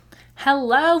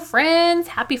Hello, friends.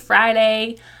 Happy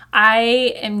Friday.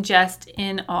 I am just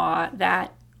in awe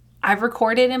that I've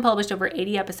recorded and published over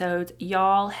 80 episodes.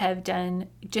 Y'all have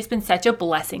just been such a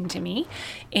blessing to me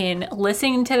in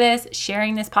listening to this,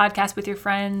 sharing this podcast with your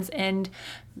friends and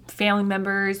family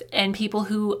members and people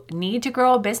who need to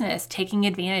grow a business, taking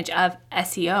advantage of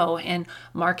SEO and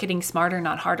marketing smarter,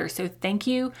 not harder. So thank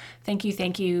you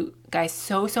guys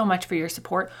so much for your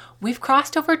support. We've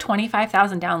crossed over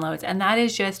 25,000 downloads, and that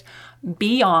is just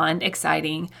beyond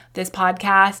exciting. This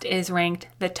podcast is ranked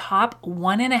the top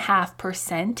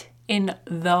 1.5% in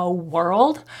the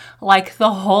world, like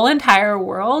the whole entire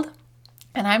world.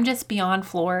 And I'm just beyond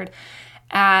floored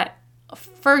at,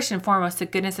 first and foremost, the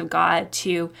goodness of God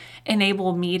to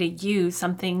enable me to use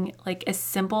something like as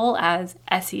simple as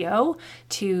SEO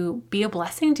to be a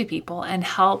blessing to people and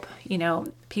help,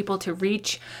 people to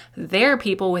reach their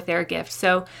people with their gifts.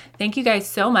 So thank you guys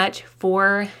so much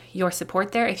for your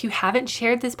support there. If you haven't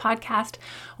shared this podcast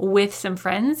with some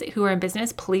friends who are in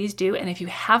business, please do. And if you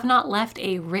have not left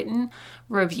a written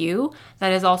review,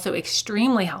 that is also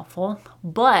extremely helpful.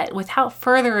 But without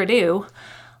further ado,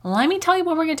 let me tell you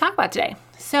what we're going to talk about today.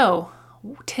 So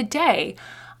today,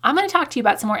 I'm going to talk to you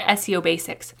about some more SEO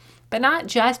basics, but not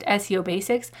just SEO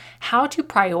basics, how to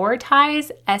prioritize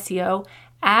SEO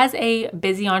as a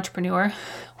busy entrepreneur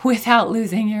without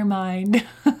losing your mind.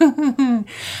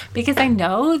 Because I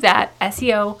know that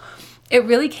SEO, it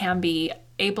really can be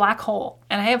a black hole.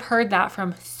 And I have heard that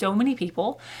from so many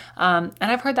people. And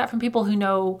I've heard that from people who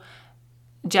know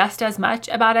just as much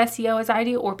about SEO as I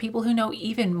do, or people who know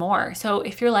even more. So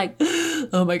if you're like,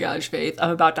 oh my gosh, Faith,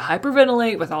 I'm about to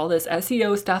hyperventilate with all this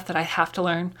SEO stuff that I have to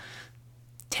learn,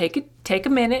 take a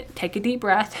minute, take a deep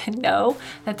breath, and know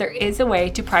that there is a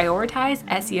way to prioritize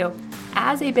SEO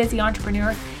as a busy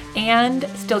entrepreneur and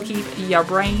still keep your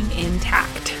brain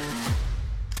intact.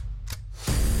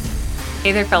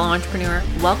 Hey there, fellow entrepreneur.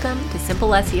 Welcome to Simple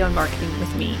SEO and Marketing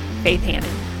with me, Faith Hannon.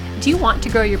 Do you want to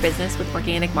grow your business with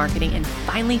organic marketing and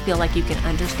finally feel like you can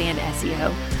understand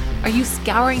SEO? Are you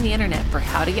scouring the internet for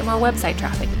how to get more website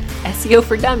traffic, SEO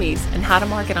for dummies, and how to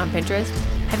market on Pinterest?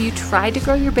 Have you tried to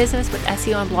grow your business with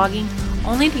SEO and blogging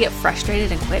only to get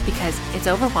frustrated and quit because it's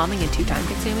overwhelming and too time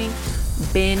consuming?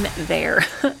 Been there.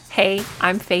 Hey,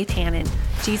 I'm Faith Hannon,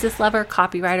 Jesus lover,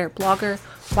 copywriter, blogger,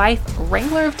 wife,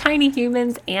 wrangler of tiny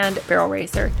humans, and barrel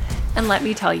racer. And let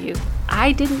me tell you,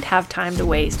 I didn't have time to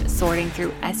waste sorting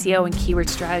through SEO and keyword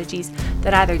strategies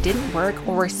that either didn't work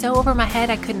or were so over my head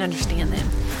I couldn't understand them.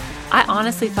 I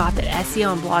honestly thought that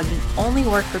SEO and blogging only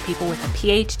worked for people with a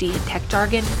PhD in tech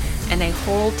jargon and a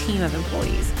whole team of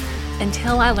employees,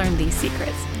 until I learned these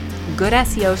secrets. Good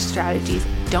SEO strategies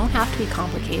don't have to be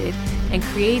complicated, and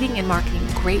creating and marketing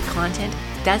great content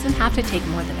doesn't have to take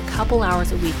more than a couple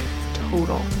hours a week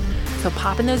total. So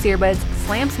pop in those earbuds,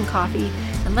 slam some coffee,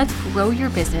 and let's grow your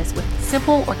business with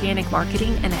simple organic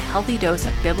marketing and a healthy dose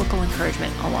of biblical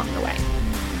encouragement along the way.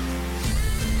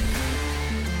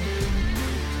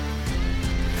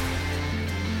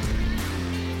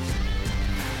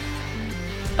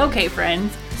 Okay,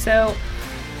 friends, so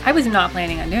I was not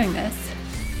planning on doing this,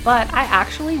 but I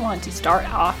actually want to start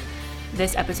off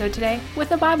this episode today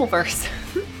with a Bible verse,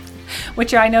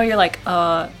 which I know you're like,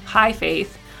 hi,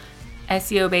 Faith.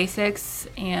 SEO basics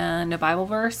and a Bible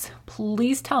verse,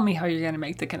 please tell me how you're going to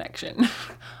make the connection.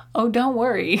 Oh, don't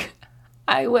worry.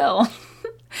 I will.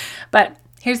 But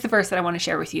here's the verse that I want to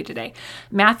share with you today.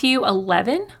 Matthew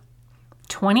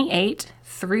 11:28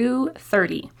 through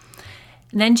 30.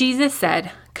 And then Jesus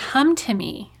said, "Come to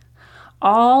me,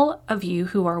 all of you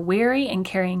who are weary and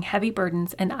carrying heavy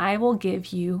burdens, and I will give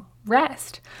you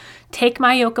rest. Take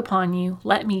my yoke upon you,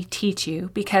 let me teach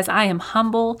you, because I am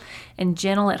humble and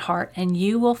gentle at heart, and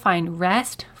you will find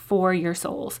rest for your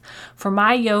souls. For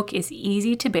my yoke is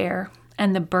easy to bear,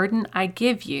 and the burden I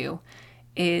give you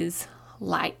is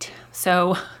light."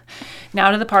 So now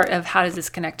to the part of how does this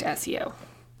connect to SEO?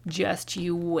 Just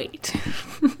you wait.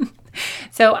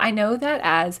 So I know that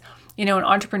as, an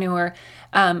entrepreneur,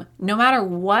 no matter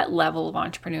what level of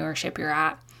entrepreneurship you're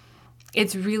at,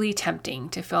 it's really tempting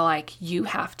to feel like you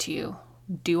have to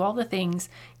do all the things,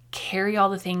 carry all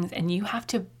the things, and you have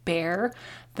to bear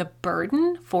the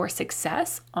burden for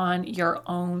success on your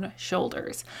own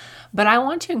shoulders. But I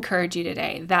want to encourage you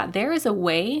today that there is a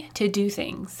way to do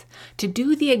things, to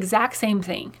do the exact same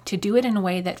thing, to do it in a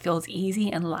way that feels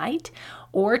easy and light,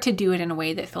 or to do it in a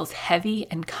way that feels heavy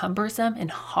and cumbersome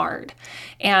and hard.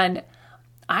 And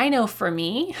I know for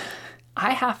me,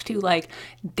 I have to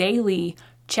daily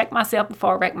check myself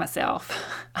before I wreck myself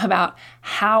about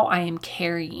how I am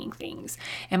carrying things.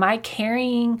 Am I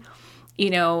carrying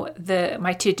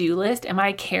my to-do list? Am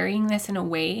I carrying this in a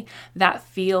way that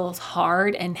feels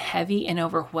hard and heavy and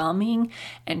overwhelming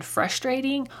and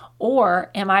frustrating?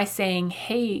 Or am I saying,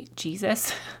 hey,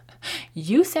 Jesus,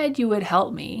 you said you would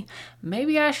help me.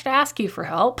 Maybe I should ask you for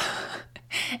help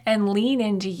and lean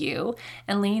into you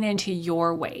and lean into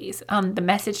your ways. The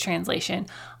Message translation,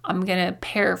 I'm going to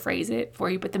paraphrase it for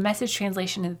you, but the Message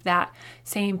translation of that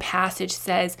same passage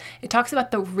says, it talks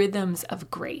about the rhythms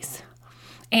of grace.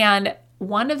 And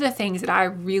one of the things that I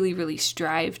really, really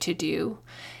strive to do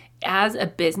as a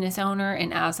business owner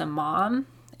and as a mom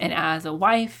and as a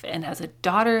wife and as a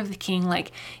daughter of the King,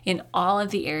 like in all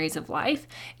of the areas of life,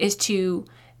 is to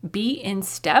be in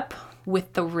step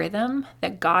with the rhythm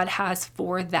that God has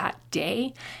for that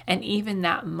day and even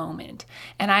that moment.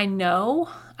 And I know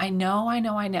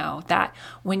that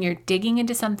when you're digging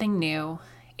into something new,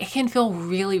 it can feel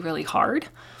really, really hard.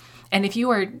 And if you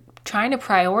are trying to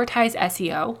prioritize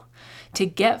SEO to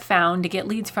get found, to get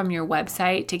leads from your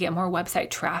website, to get more website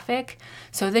traffic,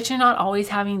 so that you're not always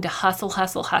having to hustle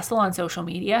on social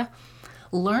media,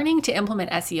 learning to implement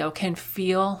SEO can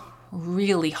feel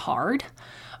really hard,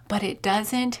 but it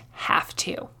doesn't have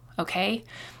to, okay?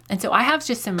 And so I have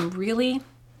just some really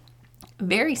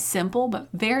very simple but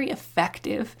very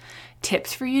effective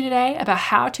tips for you today about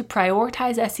how to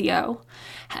prioritize SEO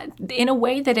in a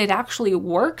way that it actually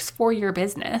works for your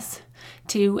business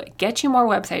to get you more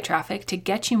website traffic, to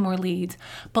get you more leads,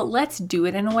 but let's do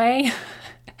it in a way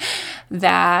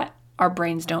that our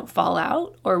brains don't fall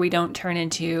out or we don't turn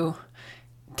into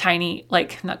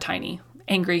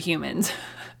angry humans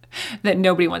that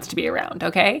nobody wants to be around,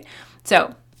 okay?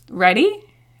 So, ready?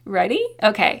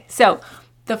 Okay, so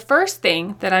the first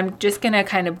thing that I'm just going to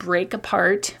kind of break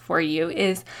apart for you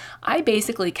is I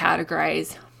basically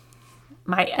categorize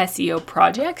my SEO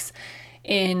projects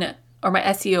or my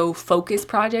SEO focus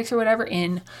projects or whatever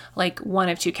in like one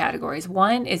of two categories.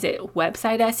 One, is it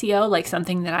website SEO, like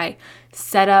something that I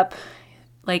set up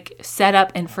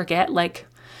and forget,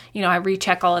 I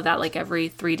recheck all of that like every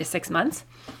 3 to 6 months.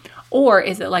 Or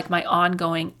is it like my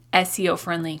ongoing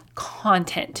SEO-friendly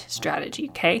content strategy,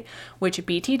 okay? Which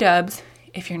BT dubs,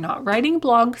 if you're not writing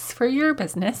blogs for your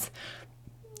business,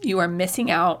 you are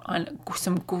missing out on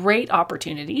some great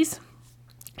opportunities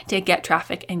to get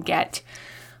traffic and get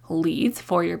leads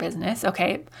for your business,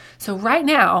 okay? So right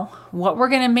now, what we're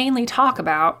going to mainly talk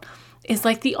about is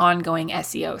like the ongoing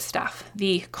SEO stuff,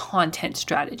 the content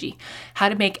strategy, how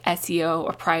to make SEO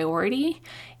a priority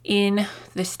in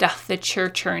the stuff that you're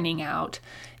churning out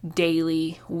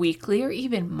daily, weekly, or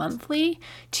even monthly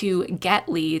to get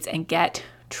leads and get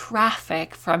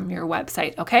traffic from your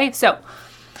website, okay? So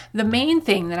the main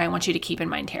thing that I want you to keep in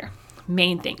mind here,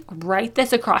 write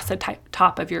this across the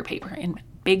top of your paper in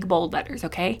big bold letters,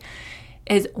 okay?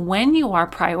 Is when you are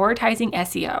prioritizing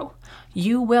SEO,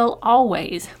 you will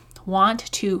always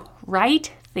want to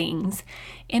write things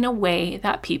in a way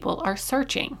that people are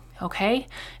searching, okay?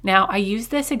 Now, I use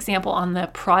this example on the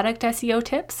product SEO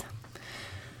tips,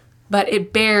 but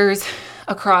it bears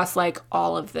across like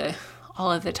all of the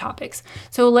topics.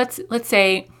 So let's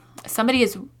say somebody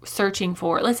is searching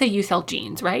for, let's say you sell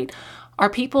jeans, right? Are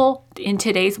people in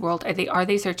today's world, are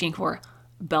they searching for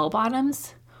bell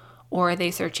bottoms or are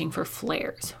they searching for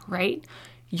flares, right?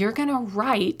 You're going to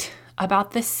write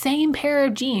about the same pair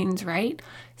of jeans, right?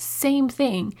 Same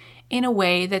thing in a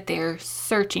way that they're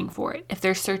searching for it. If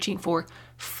they're searching for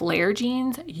flare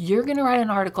jeans, you're going to write an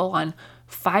article on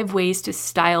 5 ways to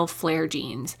style flare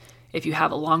jeans if you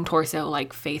have a long torso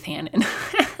like Faith Hannon.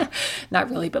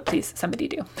 Not really, but please, somebody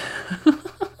do.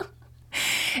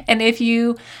 And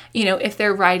if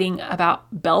they're writing about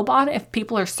if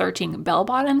people are searching bell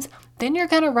bottoms, then you're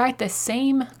going to write the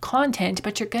same content,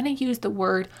 but you're going to use the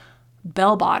word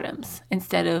bell bottoms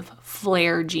instead of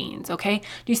flare jeans, okay?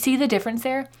 Do you see the difference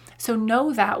there? So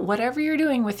know that whatever you're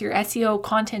doing with your SEO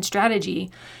content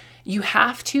strategy, you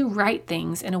have to write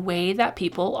things in a way that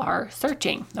people are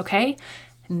searching, okay?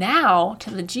 Now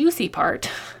to the juicy part,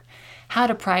 how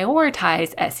to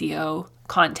prioritize SEO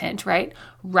content, right?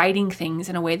 Writing things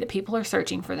in a way that people are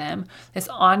searching for them, this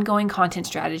ongoing content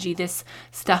strategy, this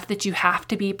stuff that you have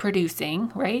to be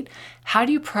producing, right? How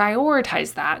do you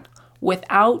prioritize that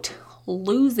without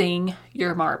losing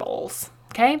your marbles,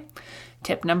 okay?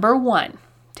 Tip number one,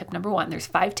 there's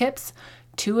 5 tips.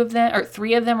 3 of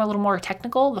them are a little more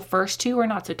technical. The first 2 are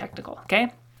not so technical,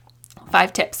 okay?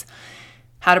 5 tips.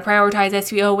 How to prioritize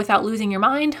SEO without losing your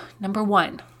mind. Number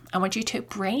 1, I want you to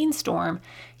brainstorm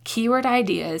keyword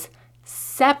ideas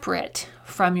separate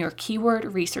from your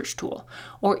keyword research tool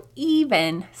or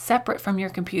even separate from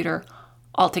your computer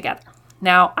altogether.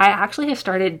 Now, I actually have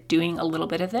started doing a little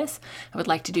bit of this. I would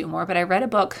like to do more, but I read a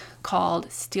book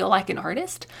called Steal Like an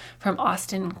Artist from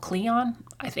Austin Kleon,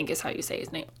 I think is how you say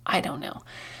his name. I don't know.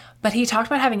 But he talked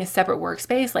about having a separate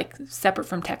workspace, like separate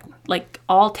from tech, like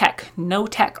all tech, no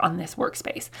tech on this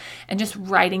workspace, and just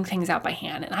writing things out by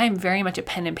hand. And I am very much a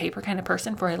pen and paper kind of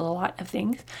person for a lot of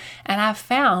things. And I've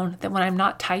found that when I'm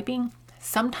not typing,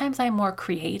 sometimes I'm more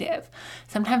creative.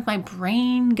 Sometimes my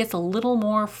brain gets a little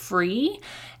more free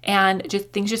and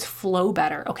things just flow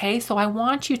better, okay? So I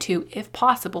want you to, if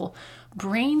possible,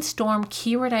 brainstorm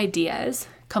keyword ideas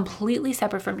completely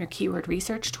separate from your keyword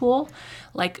research tool,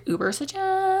 like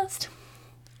Ubersuggest,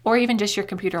 or even just your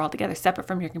computer altogether, separate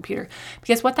from your computer.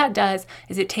 Because what that does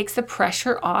is it takes the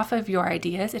pressure off of your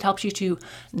ideas. It helps you to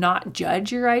not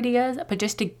judge your ideas, but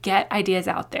just to get ideas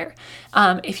out there.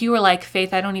 If you were like,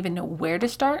 Faith, I don't even know where to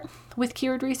start with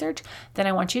keyword research, then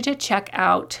I want you to check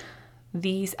out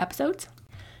these episodes.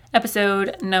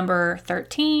 Episode number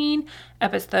 13,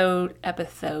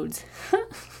 episodes.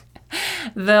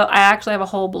 Though I actually have a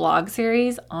whole blog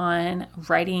series on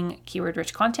writing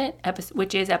keyword-rich content,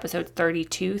 which is episodes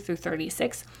 32 through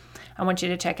 36. I want you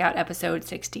to check out episode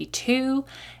 62,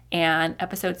 and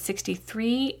episode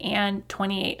 63 and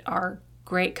 28 are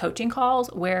great coaching calls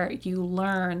where you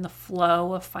learn the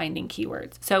flow of finding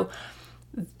keywords. So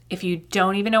if you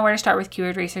don't even know where to start with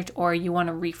keyword research or you want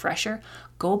a refresher,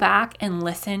 go back and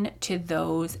listen to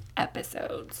those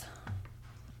episodes.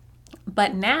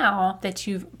 But now that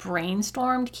you've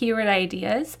brainstormed keyword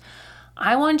ideas,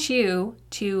 I want you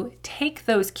to take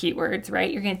those keywords,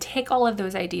 right? You're going to take all of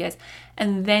those ideas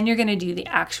and then you're going to do the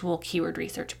actual keyword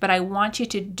research. But I want you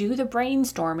to do the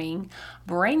brainstorm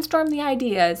the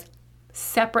ideas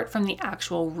separate from the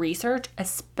actual research,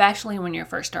 especially when you're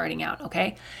first starting out,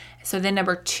 okay? So then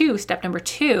step number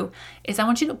two is I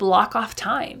want you to block off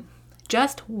time,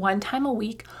 just one time a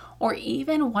week or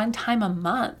even one time a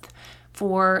month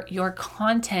for your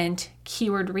content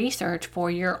keyword research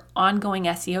for your ongoing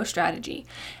SEO strategy.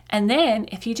 And then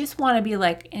if you just want to be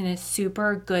like in a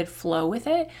super good flow with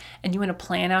it and you want to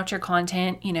plan out your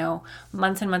content,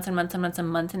 months and months and months and months and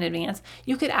months in advance,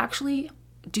 you could actually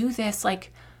do this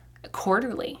like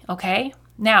quarterly, okay?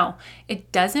 Now,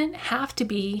 it doesn't have to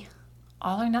be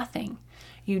all or nothing.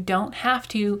 You don't have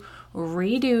to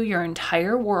redo your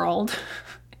entire world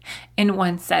in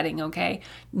one setting, okay?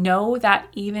 Know that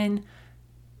even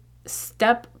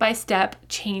step-by-step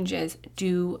changes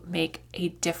do make a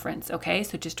difference, okay?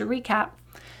 So just to recap,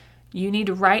 you need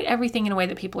to write everything in a way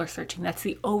that people are searching. That's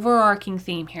the overarching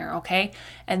theme here, okay?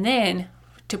 And then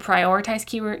to prioritize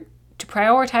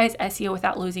SEO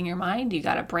without losing your mind, you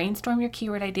got to brainstorm your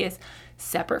keyword ideas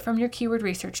separate from your keyword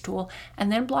research tool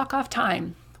and then block off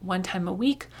time, one time a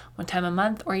week, one time a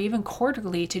month, or even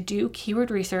quarterly to do keyword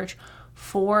research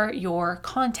for your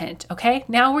content, okay?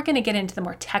 Now we're going to get into the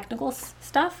more technical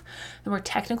stuff, the more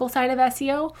technical side of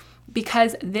SEO,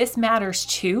 because this matters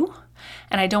too.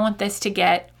 And I don't want this to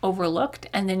get overlooked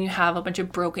and then you have a bunch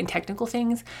of broken technical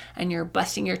things and you're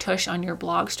busting your tush on your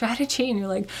blog strategy and you're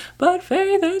like, but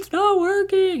Faith, it's not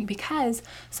working. Because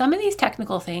some of these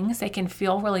technical things, they can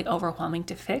feel really overwhelming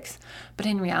to fix, but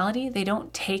in reality, they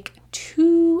don't take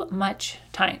too much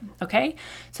time, okay?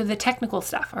 So the technical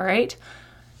stuff, all right?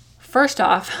 First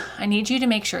off, I need you to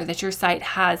make sure that your site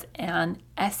has an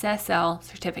SSL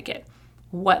certificate.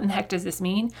 What in the heck does this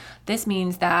mean? This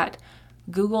means that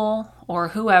Google or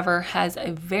whoever has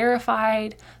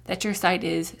verified that your site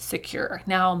is secure.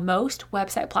 Now, most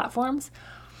website platforms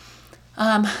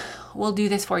will do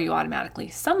this for you automatically.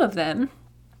 Some of them,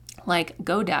 like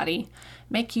GoDaddy,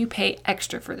 make you pay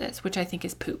extra for this, which I think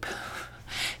is poop.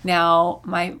 Now,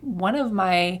 one of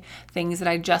my things that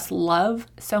I just love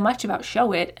so much about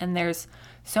Showit, and there's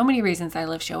so many reasons I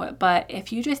love Showit, but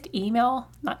if you just message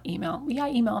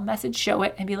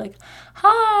Showit and be like,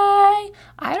 hi,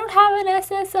 I don't have an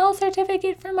SSL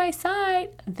certificate for my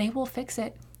site, they will fix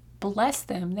it. Bless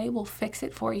them. They will fix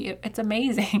it for you. It's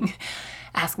amazing.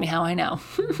 Ask me how I know.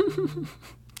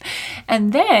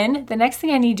 And then the next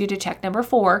thing I need you to check, number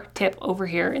 4 tip over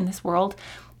here in this world,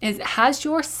 is has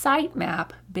your sitemap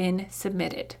been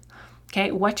submitted?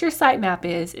 Okay, what your sitemap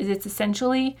is it's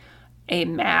essentially a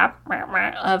map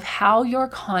of how your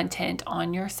content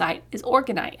on your site is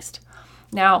organized.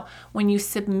 Now, when you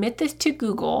submit this to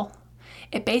Google,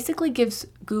 it basically gives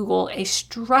Google a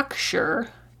structure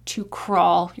to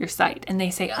crawl your site. And they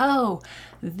say, oh,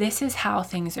 this is how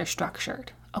things are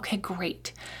structured. Okay,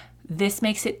 great. This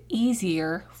makes it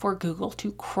easier for Google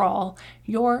to crawl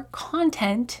your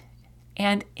content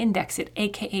and index it,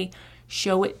 aka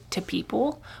show it to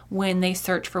people when they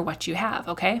search for what you have,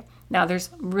 okay? Now there's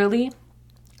really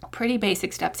pretty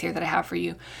basic steps here that I have for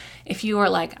you. If you are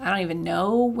like, I don't even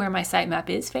know where my sitemap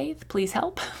is, Faith, please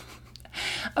help.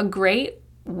 A great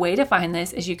way to find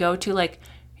this is you go to like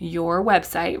your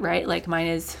website, right? Like mine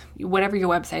is whatever your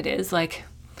website is, like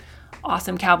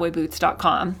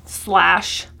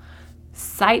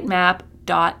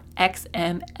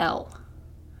awesomecowboyboots.com/sitemap.xml.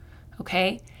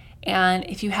 Okay. And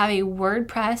if you have a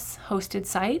WordPress hosted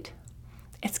site,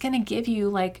 it's going to give you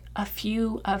like a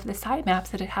few of the sitemaps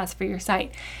that it has for your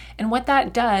site. And what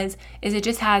that does is it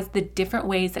just has the different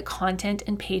ways that content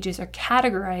and pages are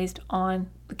categorized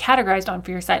on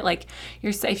for your site. Like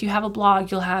if you have a blog,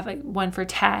 you'll have one for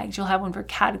tags, you'll have one for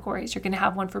categories, you're going to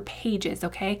have one for pages,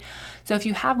 okay? So if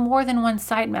you have more than one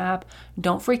sitemap,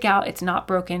 don't freak out. It's not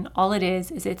broken. All it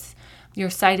is your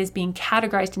site is being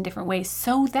categorized in different ways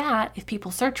so that if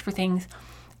people search for things,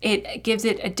 it gives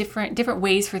it a different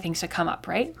ways for things to come up,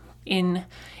 right? In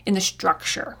the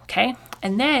structure, okay?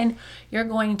 And then you're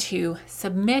going to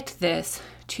submit this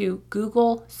to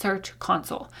Google Search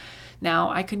Console. Now,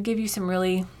 I could give you some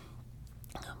really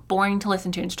boring to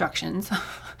listen to instructions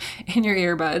in your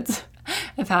earbuds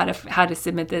of how to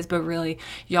submit this, but really,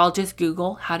 y'all just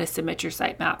Google how to submit your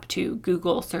sitemap to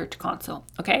Google Search Console,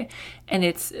 okay? And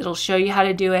it'll show you how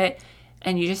to do it.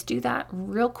 And you just do that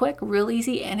real quick, real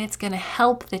easy, and it's going to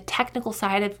help the technical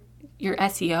side of your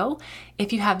SEO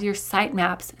if you have your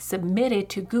sitemaps submitted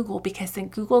to Google, because then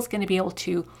Google's going to be able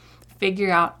to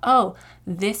figure out, oh,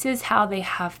 this is how they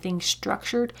have things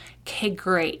structured. Okay,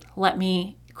 great. Let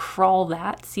me crawl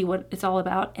that, see what it's all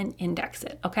about, and index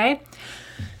it, okay?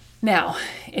 Now,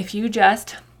 if you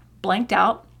just blanked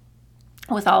out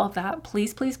with all of that,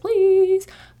 please, please, please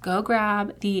go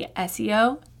grab the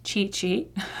SEO cheat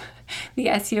sheet. The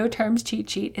SEO terms cheat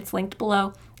sheet. It's linked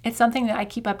below. It's something that I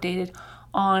keep updated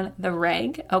on the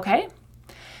reg, okay?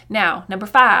 Now, number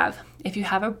 5, if you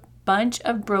have a bunch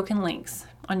of broken links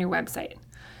on your website,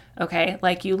 okay?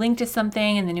 Like you linked to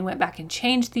something and then you went back and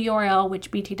changed the URL, which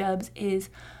BT dubs is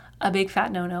a big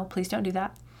fat no-no. Please don't do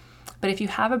that. But if you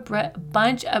have a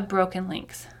bunch of broken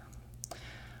links,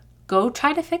 go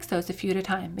try to fix those a few at a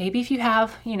time. Maybe if you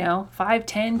have, 5,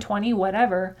 10, 20,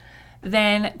 whatever,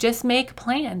 then just make a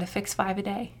plan to fix 5 a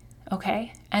day,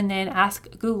 okay? And then ask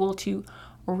Google to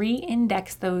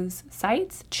re-index those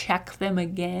sites, check them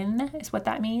again is what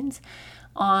that means,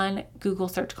 on Google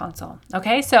Search Console,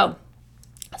 okay? So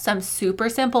some super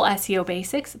simple SEO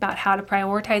basics about how to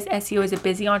prioritize SEO as a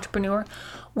busy entrepreneur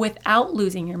without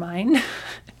losing your mind.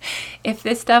 If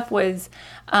this stuff was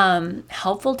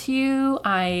helpful to you,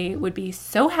 I would be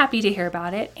so happy to hear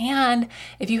about it. And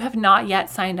if you have not yet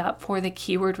signed up for the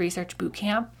Keyword Research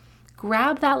Bootcamp,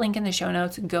 grab that link in the show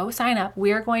notes, go sign up. I'm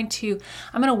going to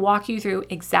walk you through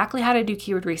exactly how to do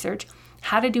keyword research,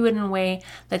 how to do it in a way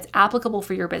that's applicable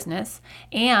for your business,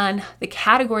 and the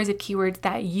categories of keywords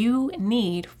that you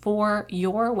need for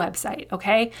your website,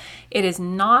 okay? It is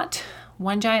not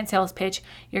one giant sales pitch.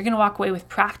 You're going to walk away with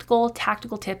practical,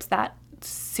 tactical tips that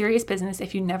serious business,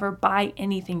 if you never buy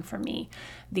anything from me,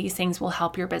 these things will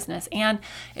help your business. And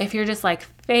if you're just like,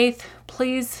 Faith,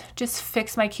 please just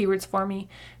fix my keywords for me,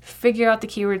 figure out the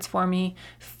keywords for me,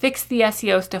 fix the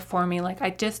SEO stuff for me, like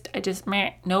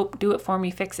nope, do it for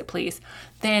me, fix it please,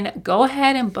 then go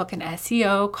ahead and book an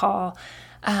SEO call.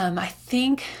 I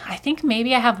think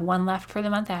maybe I have one left for the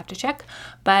month. I have to check,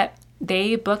 but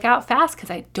they book out fast because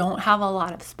I don't have a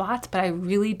lot of spots, but I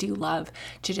really do love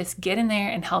to just get in there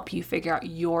and help you figure out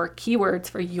your keywords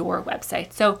for your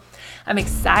website. So I'm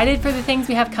excited for the things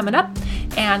we have coming up,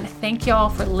 and thank y'all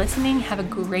for listening. Have a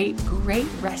great, great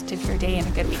rest of your day and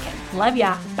a good weekend. Love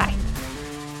ya. Bye.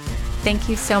 Thank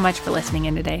you so much for listening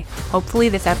in today. Hopefully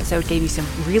this episode gave you some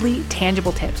really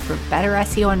tangible tips for better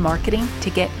SEO and marketing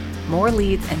to get more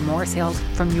leads and more sales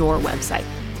from your website.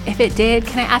 If it did,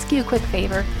 can I ask you a quick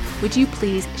favor? Would you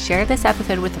please share this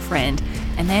episode with a friend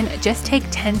and then just take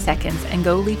 10 seconds and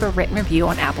go leave a written review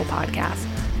on Apple Podcasts?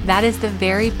 That is the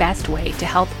very best way to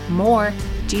help more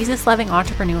Jesus-loving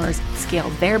entrepreneurs scale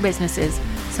their businesses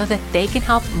so that they can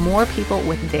help more people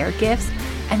with their gifts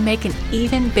and make an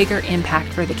even bigger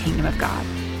impact for the kingdom of God.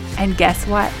 And guess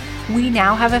what? We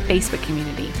now have a Facebook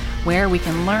community where we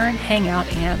can learn, hang out,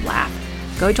 and laugh.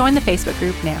 Go join the Facebook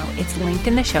group now. It's linked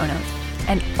in the show notes.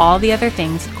 And all the other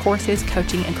things, courses,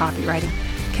 coaching, and copywriting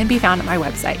can be found at my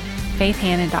website,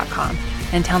 faithhannon.com.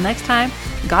 Until next time,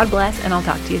 God bless, and I'll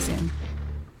talk to you soon.